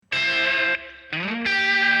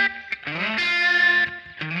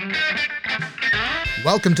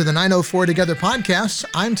Welcome to the 904 Together podcast.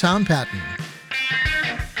 I'm Tom Patton.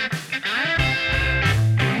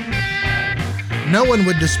 No one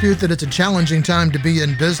would dispute that it's a challenging time to be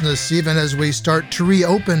in business, even as we start to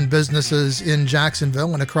reopen businesses in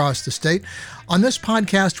Jacksonville and across the state. On this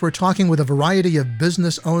podcast, we're talking with a variety of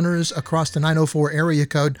business owners across the 904 area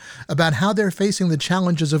code about how they're facing the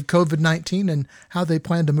challenges of COVID-19 and how they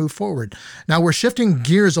plan to move forward. Now, we're shifting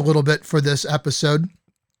gears a little bit for this episode.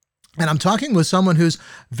 And I'm talking with someone who's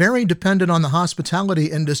very dependent on the hospitality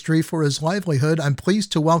industry for his livelihood. I'm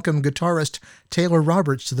pleased to welcome guitarist Taylor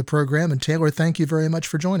Roberts to the program. And Taylor, thank you very much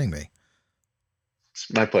for joining me. It's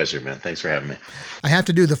my pleasure, man. Thanks for having me. I have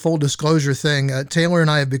to do the full disclosure thing. Taylor and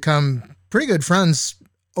I have become pretty good friends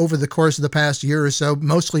over the course of the past year or so,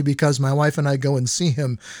 mostly because my wife and I go and see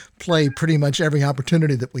him play pretty much every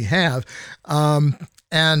opportunity that we have.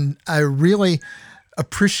 And I really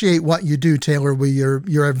appreciate what you do, Taylor.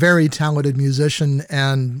 You're a very talented musician,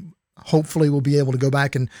 and hopefully we'll be able to go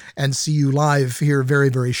back and see you live here very,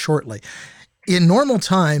 very shortly. In normal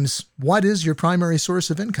times, what is your primary source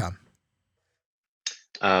of income?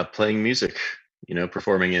 Playing music,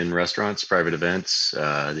 performing in restaurants, private events,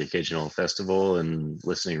 the occasional festival, and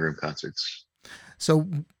listening room concerts. So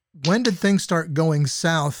when did things start going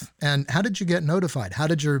south, and how did you get notified? How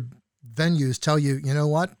did your venues tell you, you know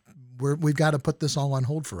what? We've got to put this all on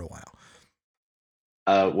hold for a while?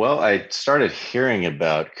 Well, I started hearing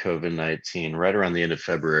about COVID-19 right around the end of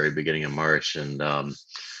February, beginning of March. And, I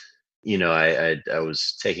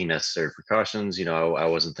was taking necessary precautions. I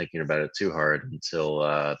wasn't thinking about it too hard until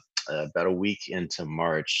about a week into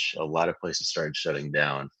March. A lot of places started shutting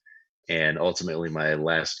down. And ultimately, my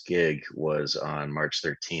last gig was on March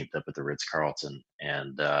 13th up at the Ritz-Carlton.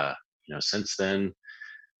 And, since then,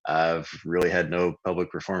 I've really had no public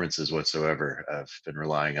performances whatsoever. I've been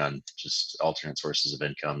relying on just alternate sources of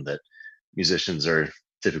income that musicians are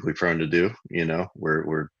typically prone to do.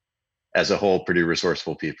 We're as a whole pretty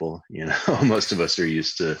resourceful people. Most of us are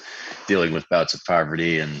used to dealing with bouts of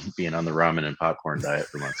poverty and being on the ramen and popcorn diet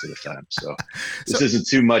for months at a time. So this isn't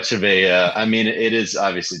too much of a. It is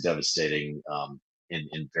obviously devastating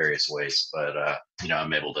in various ways, but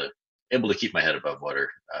I'm able to keep my head above water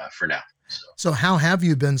for now. So how have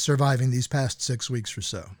you been surviving these past 6 weeks or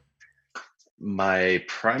so? My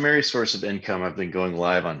primary source of income, I've been going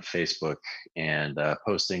live on Facebook and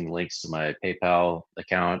posting links to my PayPal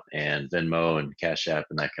account and Venmo and Cash App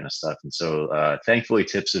and that kind of stuff. And so thankfully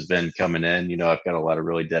tips have been coming in. I've got a lot of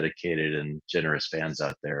really dedicated and generous fans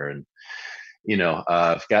out there. And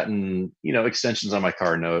I've gotten, extensions on my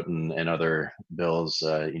car note and other bills.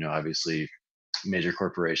 Obviously major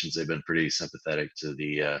corporations, they've been pretty sympathetic to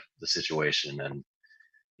the situation, and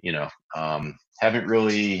haven't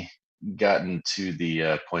really gotten to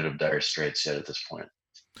the point of dire straits yet at this point.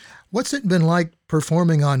 What's it been like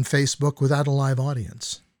performing on Facebook without a live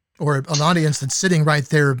audience, or an audience that's sitting right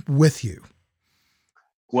there with you?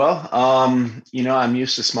 Well, I'm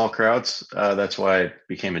used to small crowds. That's why I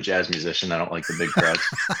became a jazz musician. I don't like the big crowds,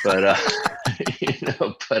 but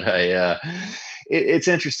it's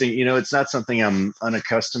interesting. It's not something I'm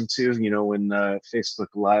unaccustomed to. When Facebook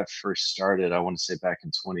Live first started, I want to say back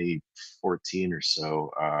in 2014 or so,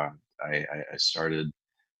 I started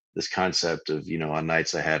this concept of, on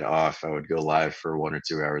nights I had off, I would go live for 1 or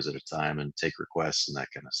 2 hours at a time and take requests and that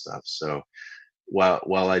kind of stuff. So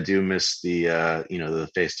while I do miss the the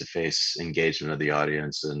face-to-face engagement of the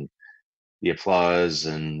audience and the applause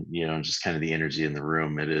and just kind of the energy in the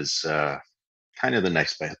room, it is kind of the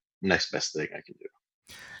next best thing I can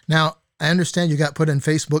do. Now, I understand you got put in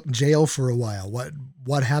Facebook jail for a while.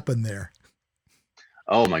 What happened there?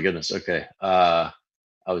 Oh my goodness. Okay. I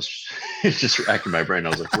was just racking my brain. I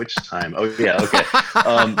was like, which time? Oh yeah. Okay.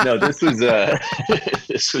 No, this was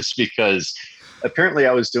this was because apparently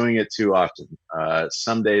I was doing it too often.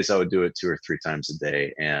 Some days I would do it 2 or 3 times a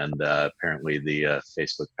day. And apparently the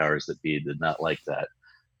Facebook powers that be did not like that.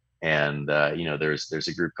 And, there's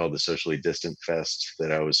a group called the Socially Distant Fest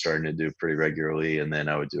that I was starting to do pretty regularly. And then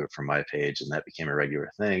I would do it from my page, and that became a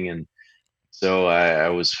regular thing. And so I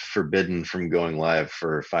was forbidden from going live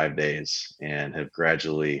for 5 days and have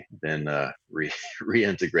gradually been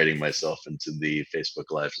reintegrating myself into the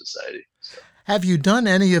Facebook Live society. So. Have you done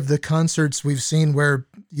any of the concerts we've seen where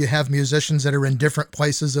you have musicians that are in different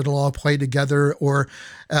places that'll all play together, or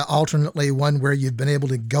alternately one where you've been able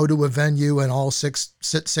to go to a venue and all sit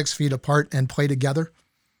 6 feet apart and play together?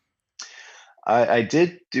 I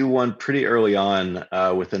did do one pretty early on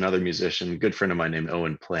with another musician, good friend of mine named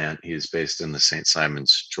Owen Plant. He's based in the St.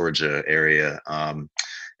 Simons, Georgia area.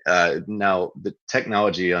 Now, the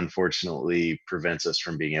technology unfortunately prevents us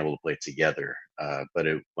from being able to play together, but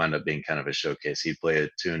it wound up being kind of a showcase. He'd play a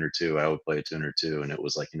tune or two, I would play a tune or two, and it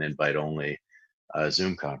was like an invite only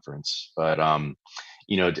Zoom conference. But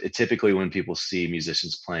typically when people see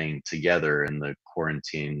musicians playing together in the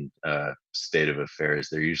quarantine state of affairs,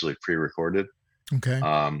 they're usually pre-recorded. Okay.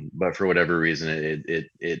 But for whatever reason,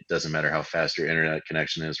 it doesn't matter how fast your internet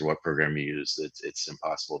connection is or what program you use. It's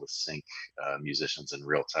impossible to sync musicians in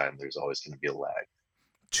real time. There's always going to be a lag.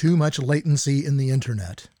 Too much latency in the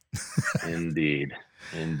internet. Indeed,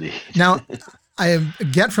 indeed. Now, I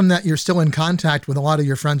get from that you're still in contact with a lot of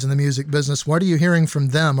your friends in the music business. What are you hearing from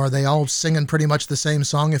them? Are they all singing pretty much the same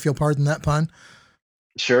song, if you'll pardon that pun?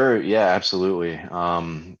 Sure. Yeah, absolutely.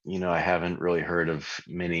 I haven't really heard of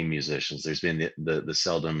many musicians. There's been the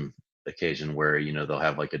seldom occasion where, they'll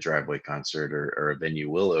have like a driveway concert or a venue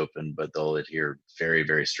will open, but they'll adhere very,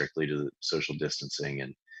 very strictly to the social distancing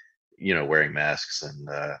and, wearing masks and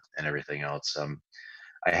everything else.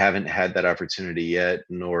 I haven't had that opportunity yet,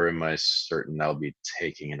 nor am I certain I'll be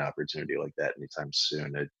taking an opportunity like that anytime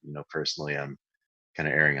soon. Personally, I'm kind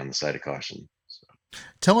of erring on the side of caution. So.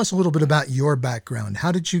 Tell us a little bit about your background.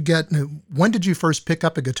 When did you first pick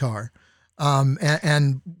up a guitar?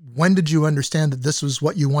 And when did you understand that this was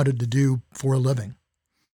what you wanted to do for a living?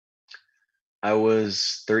 I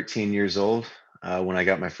was 13 years old when I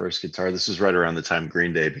got my first guitar. This was right around the time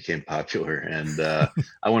Green Day became popular, and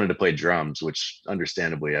I wanted to play drums, which,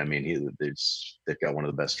 understandably, I mean, they've got one of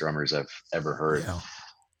the best drummers I've ever heard. Yeah.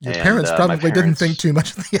 Your And parents my probably didn't think parents, too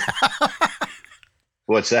much.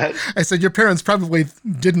 what's that? I said your parents probably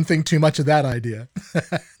didn't think too much of that idea.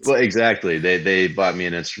 Well, exactly. They bought me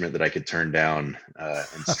an instrument that I could turn down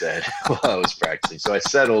instead while I was practicing. So I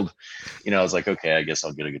settled. I was like, okay, I guess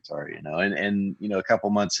I'll get a guitar. And a couple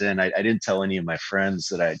months in, I didn't tell any of my friends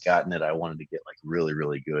that I had gotten it. I wanted to get like really,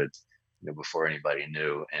 really good, before anybody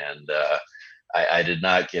knew. And I did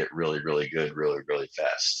not get really, really good, really, really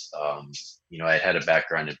fast. I had a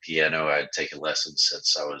background in piano. I had taken lessons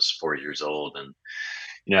since I was 4 years old, and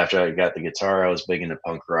after I got the guitar, I was big into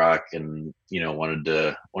punk rock, and wanted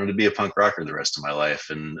to be a punk rocker the rest of my life,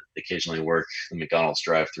 and occasionally work the McDonald's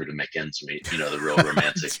drive-through to make ends meet. The real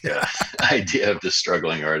romantic idea of the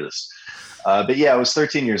struggling artist. But yeah, I was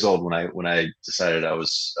 13 years old when I decided I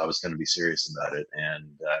was going to be serious about it, and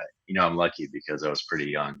I'm lucky because I was pretty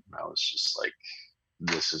young. I was just like,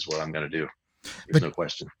 this is what I'm going to do. There's no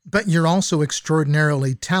question. But you're also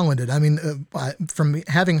extraordinarily talented. I mean, from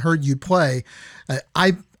having heard you play,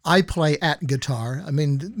 I play at guitar. I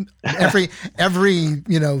mean, every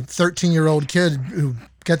 13-year-old kid who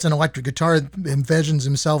gets an electric guitar envisions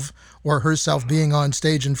himself or herself being on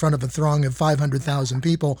stage in front of a throng of 500,000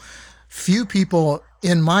 people. Few people,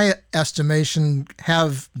 in my estimation,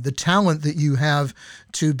 have the talent that you have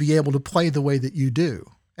to be able to play the way that you do.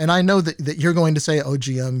 And I know that you're going to say, oh,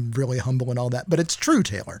 gee, I'm really humble and all that, but it's true,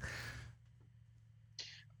 Taylor.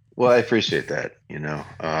 Well, I appreciate that, and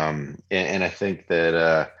I think that,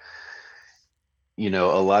 a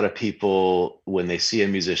lot of people, when they see a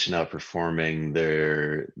musician out performing,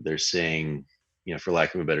 they're seeing, for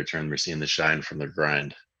lack of a better term, they're seeing the shine from their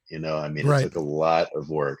grind. I mean, Right. It took a lot of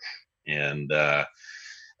work and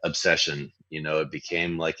obsession. It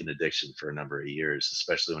became like an addiction for a number of years,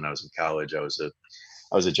 especially when I was in college. I was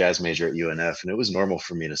a jazz major at UNF, and it was normal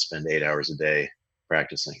for me to spend 8 hours a day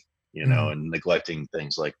practicing, and neglecting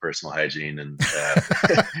things like personal hygiene and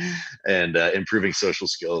and improving social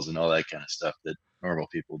skills and all that kind of stuff that normal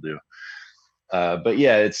people do. But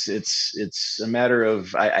yeah, it's a matter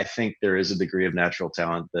of, I think there is a degree of natural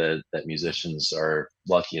talent that musicians are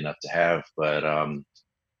lucky enough to have, but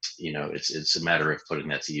it's a matter of putting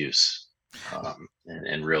that to use,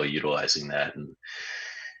 and really utilizing that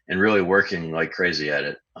and really working like crazy at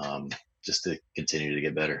it, just to continue to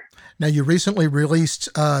get better. Now, you recently released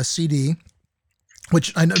a CD,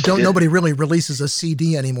 which I know nobody really releases a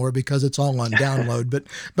CD anymore because it's all on download,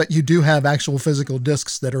 but you do have actual physical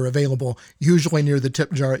discs that are available, usually near the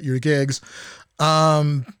tip jar at your gigs.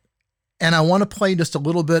 And I want to play just a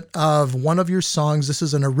little bit of one of your songs. This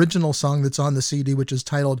is an original song that's on the CD, which is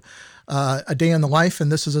titled A Day in the Life,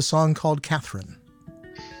 and this is a song called Catherine.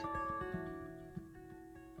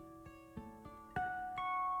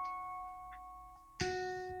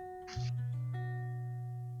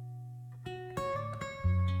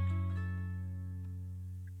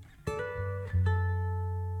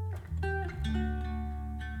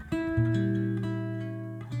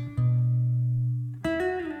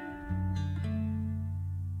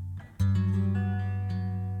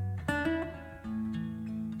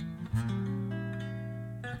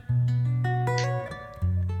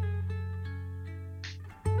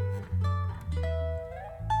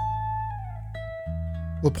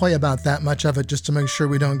 We'll play about that much of it just to make sure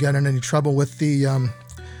we don't get in any trouble with the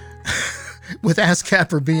with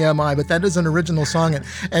ASCAP or BMI, but that is an original song.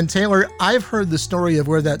 And Taylor, I've heard the story of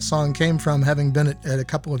where that song came from, having been at a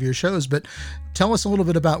couple of your shows, but tell us a little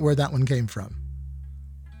bit about where that one came from.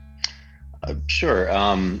 Sure.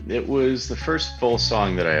 It was the first full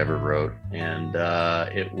song that I ever wrote, and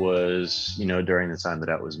it was, during the time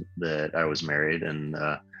that I was married, and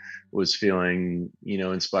was feeling,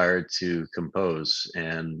 inspired to compose.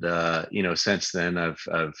 And since then,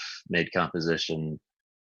 I've made composition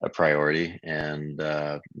a priority. And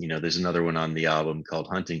there's another one on the album called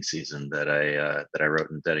Hunting Season that I wrote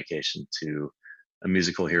in dedication to a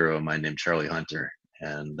musical hero of mine named Charlie Hunter.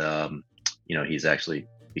 And he's actually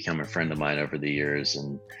become a friend of mine over the years.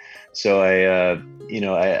 And so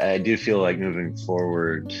I do feel like moving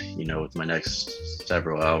forward, with my next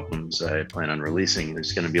several albums I plan on releasing,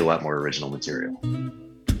 there's going to be a lot more original material.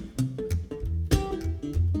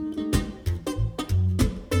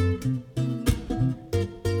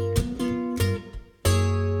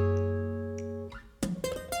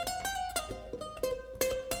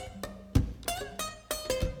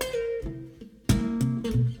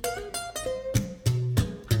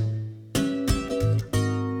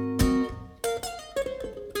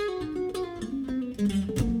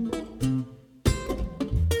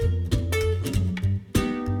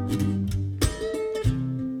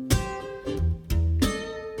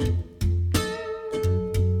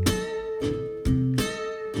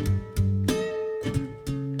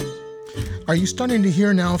 Are you starting to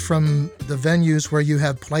hear now from the venues where you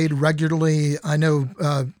have played regularly? I know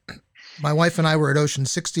my wife and I were at Ocean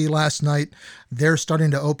 60 last night. They're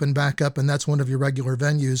starting to open back up, and that's one of your regular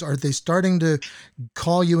venues. Are they starting to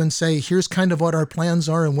call you and say, here's kind of what our plans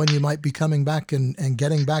are and when you might be coming back and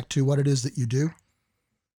getting back to what it is that you do?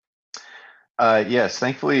 Yes,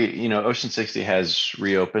 thankfully, Ocean 60 has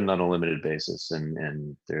reopened on a limited basis,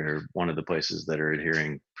 and they're one of the places that are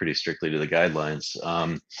adhering pretty strictly to the guidelines.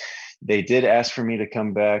 They did ask for me to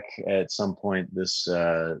come back at some point this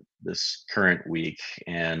current week,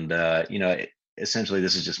 and essentially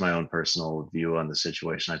this is just my own personal view on the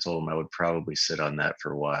situation. I told them I would probably sit on that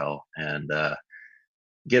for a while and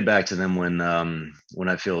get back to them when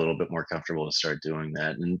I feel a little bit more comfortable to start doing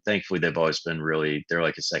that. And thankfully, they've always been they're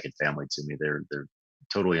like a second family to me. They're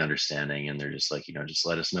totally understanding, and they're just like, just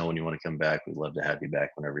let us know when you want to come back. We'd love to have you back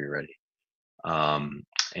whenever you're ready.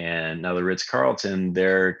 And now the Ritz-Carlton,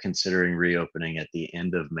 they're considering reopening at the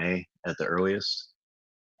end of May at the earliest.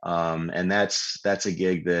 And that's a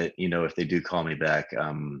gig that, if they do call me back,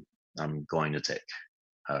 I'm going to take,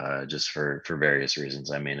 just for various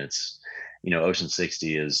reasons. I mean, it's, Ocean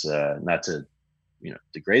 60 is not to,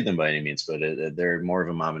 degrade them by any means, but they're more of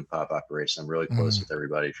a mom and pop operation. I'm really close with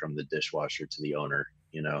everybody from the dishwasher to the owner,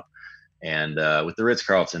 And with the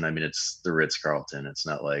Ritz-Carlton, I mean, it's the Ritz-Carlton. It's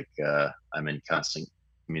not like I'm in constant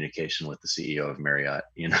communication with the CEO of Marriott,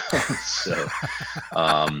 So,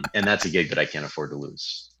 and that's a gig that I can't afford to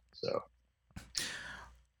lose. So,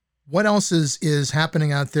 what else is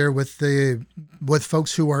happening out there with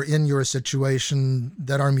folks who are in your situation,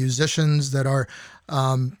 that are musicians, that are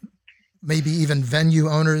maybe even venue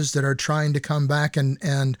owners that are trying to come back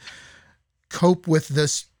and cope with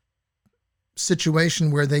this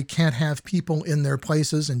situation where they can't have people in their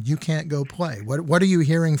places and you can't go play? What are you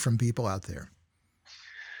hearing from people out there?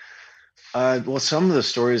 Well, some of the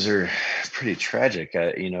stories are pretty tragic.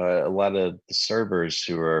 A lot of the servers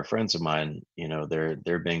who are friends of mine,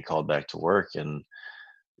 they're being called back to work, and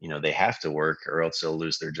they have to work or else they'll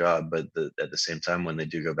lose their job. But at the same time, when they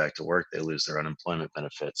do go back to work, they lose their unemployment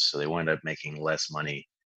benefits, so they wind up making less money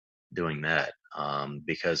doing that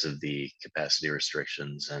because of the capacity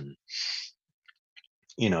restrictions and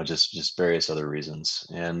just various other reasons.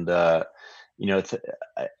 And I'm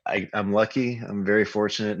lucky. I'm very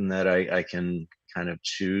fortunate in that I can kind of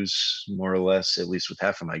choose more or less, at least with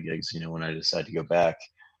half of my gigs, when I decide to go back.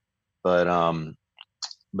 But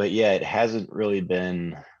yeah, it hasn't really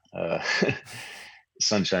been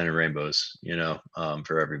sunshine and rainbows,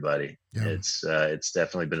 for everybody. Yeah. It's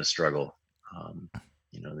definitely been a struggle.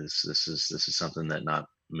 This is something that not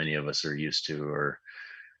many of us are used to, or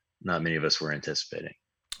not many of us were anticipating.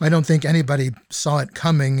 I don't think anybody saw it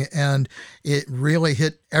coming, and it really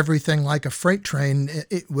hit everything like a freight train.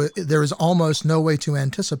 There was almost no way to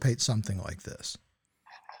anticipate something like this.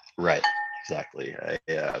 Right, exactly.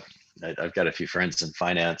 I've got a few friends in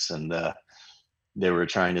finance, and they were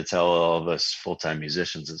trying to tell all of us full-time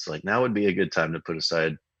musicians, it's like, now would be a good time to put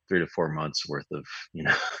aside 3 to 4 months worth of,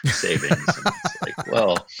 savings. And it's like,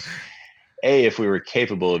 well, A, if we were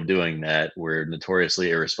capable of doing that, we're notoriously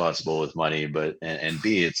irresponsible with money, but and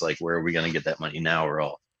B, it's like, where are we going to get that money now? We're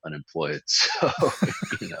all unemployed. So,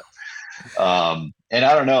 you know, and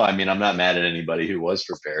I don't know. I mean, I'm not mad at anybody who was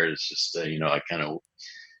prepared. It's just, you know, I kind of,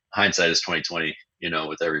 hindsight is 2020, you know,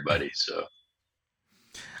 with everybody. So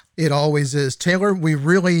it always is. Taylor, we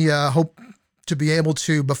really hope to be able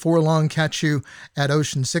to, before long, catch you at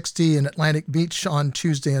Ocean 60 in Atlantic Beach on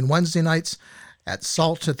Tuesday and Wednesday nights, at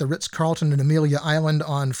Salt at the Ritz-Carlton in Amelia Island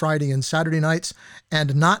on Friday and Saturday nights,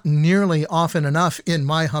 and not nearly often enough, in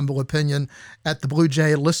my humble opinion, at the Blue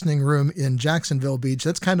Jay Listening Room in Jacksonville Beach.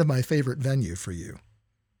 That's kind of my favorite venue for you.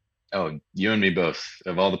 Oh, you and me both.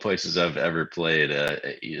 Of all the places I've ever played,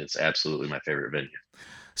 it's absolutely my favorite venue.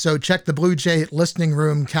 So check the Blue Jay Listening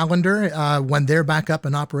Room calendar. When they're back up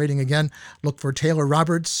and operating again, look for Taylor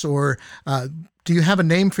Roberts, or do you have a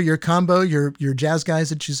name for your combo, your jazz guys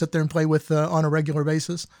that you sit there and play with on a regular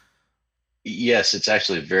basis? Yes, it's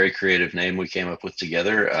actually a very creative name we came up with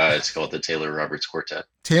together. It's called the Taylor Roberts Quartet.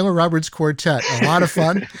 Taylor Roberts Quartet, a lot of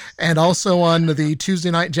fun. And also on the Tuesday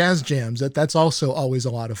night jazz jams, that's also always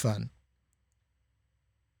a lot of fun.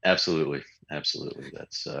 Absolutely. That's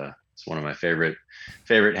it's one of my favorite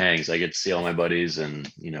hangs. I get to see all my buddies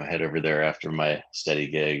and, you know, head over there after my steady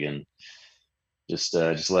gig and just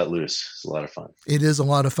let loose. It's a lot of fun. It is a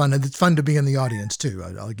lot of fun, and it's fun to be in the audience too.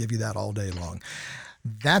 I'll give you that all day long.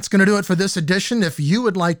 That's going to do it for this edition. If you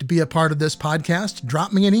would like to be a part of this podcast,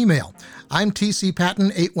 drop me an email. I'm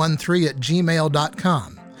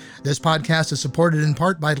tcpatton813@gmail.com. This podcast is supported in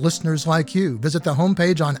part by listeners like you. Visit the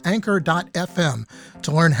homepage on anchor.fm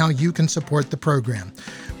to learn how you can support the program.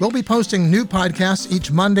 We'll be posting new podcasts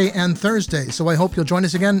each Monday and Thursday, so I hope you'll join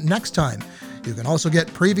us again next time. You can also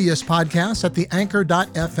get previous podcasts at the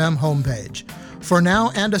anchor.fm homepage. For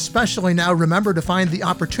now, and especially now, remember to find the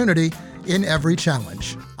opportunity in every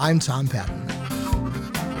challenge. I'm Tom Patton.